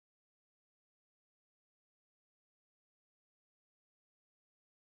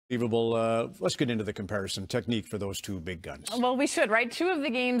Let's get into the comparison technique for those two big guns. Well, we should, right? Two of the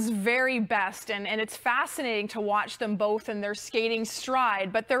game's very best, and it's fascinating to watch them both in their skating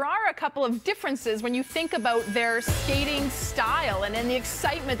stride. But there are a couple of differences when you think about their skating style and the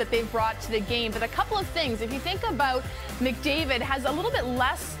excitement that they've brought to the game. But a couple of things, if you think about McDavid, has a little bit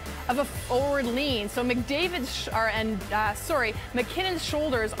less of a forward lean. So McKinnon's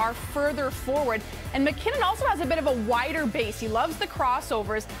shoulders are further forward. And McKinnon also has a bit of a wider base. He loves the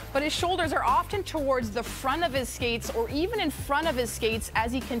crossovers, but his shoulders are often towards the front of his skates or even in front of his skates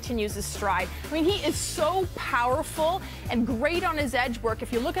as he continues his stride. I mean, he is so powerful and great on his edge work.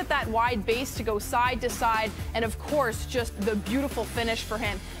 If you look at that wide base to go side to side, and of course, just the beautiful finish for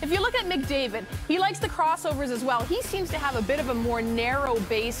him. If you look at McDavid, he likes the crossovers as well. He seems to have a bit of a more narrow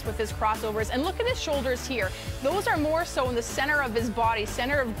base with his crossovers. And look at his shoulders here. Those are more so in the center of his body,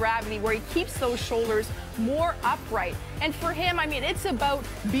 center of gravity, where he keeps those shoulders more upright. And for him, I mean, it's about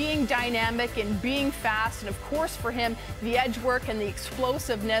being dynamic and being fast. And of course, for him, the edge work and the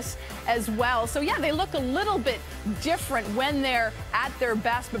explosiveness as well. So yeah, they look a little bit different when they're at their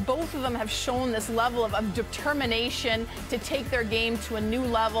best, but both of them have shown this level of determination to take their game to a new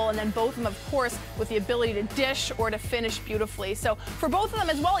level. And then both of them, of course, with the ability to dish or to finish beautifully. So for both of them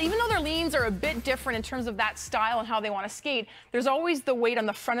as well, even though their leans are a bit different in terms of that style and how they want to skate, there's always the weight on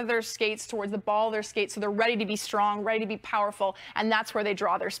the front of their skates towards the ball of their skates. So they're ready to be strong, ready to be powerful, and that's where they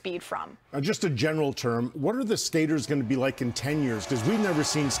draw their speed from. Just a general term, what are the skaters going to be like in 10 years? Because we've never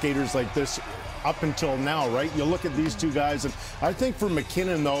seen skaters like this up until now, right? You look at these two guys, and I think for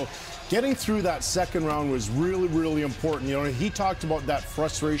McKinnon, though, getting through that second round was really, really important. You know, he talked about that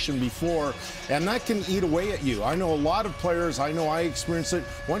frustration before, and that can eat away at you. I know a lot of players, I know I experienced it.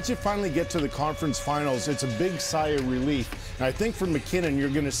 Once you finally get to the conference finals, it's a big sigh of relief. And I think for McKinnon, you're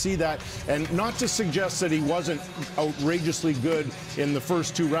going to see that, and not to suggest that he wasn't outrageously good in the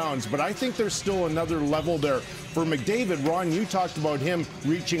first two rounds, but I think there's still another level there. For McDavid, Ron, you talked about him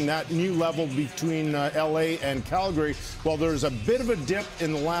reaching that new level between LA and Calgary. Well, there's a bit of a dip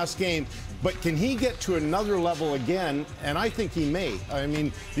in the last game, but can he get to another level again? And I think he may. I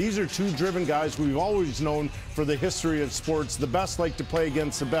mean, these are two driven guys we've always known for the history of sports. The best like to play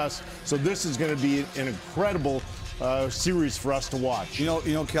against the best. So this is going to be an incredible series for us to watch. You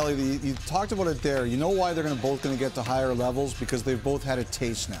know, Kelly, you talked about it there. You know why they're both going to get to higher levels? Because they've both had a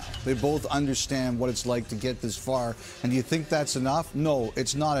taste now. They both understand what it's like to get this far. And do you think that's enough? No,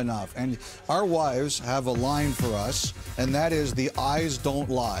 it's not enough. And our wives have a line for us, and that is the eyes don't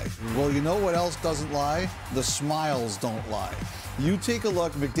lie. Well, you know what else doesn't lie? The smiles don't lie. You take a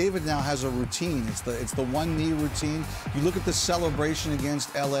look, McDavid now has a routine. It's the one knee routine. You look at the celebration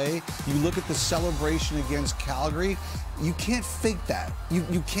against LA, you look at the celebration against Calgary, you can't fake that.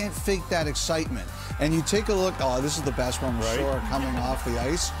 You can't fake that excitement. And you take a look, oh, this is the best one, right? Sure, coming off the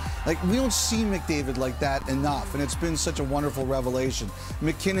ice. Like, we don't see McDavid like that enough, and it's been such a wonderful revelation.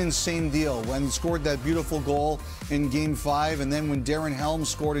 McKinnon, same deal. When he scored that beautiful goal in Game 5, and then when Darren Helm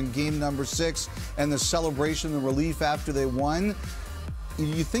scored in Game number 6, and the celebration, the relief after they won,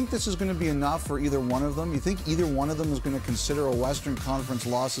 you think this is going to be enough for either one of them? You think either one of them is going to consider a Western Conference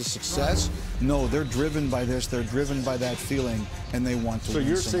loss a success? No, they're driven by this. They're driven by that feeling, and they want to win. So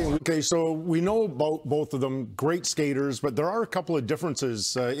you're saying, okay, so we know about both of them, great skaters, but there are a couple of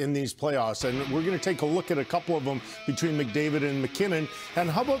differences in these playoffs, and we're going to take a look at a couple of them between McDavid and McKinnon. And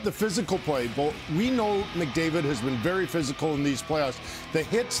how about the physical play? Well, we know McDavid has been very physical in these playoffs. The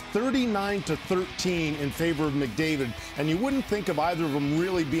hits 39-13 in favor of McDavid, and you wouldn't think of either of them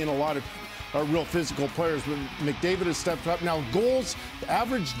really being a lot of real physical players, but McDavid has stepped up. Now, goals,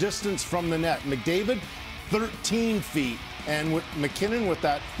 average distance from the net, McDavid 13 feet, and with McKinnon with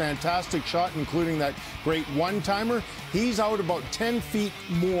that fantastic shot, including that great one-timer, he's out about 10 feet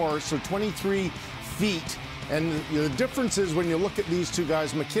more, so 23 feet. And the difference is when you look at these two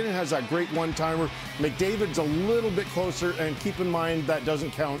guys, McKinnon has that great one-timer. McDavid's a little bit closer, and keep in mind that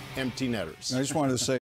doesn't count empty netters. I just wanted to say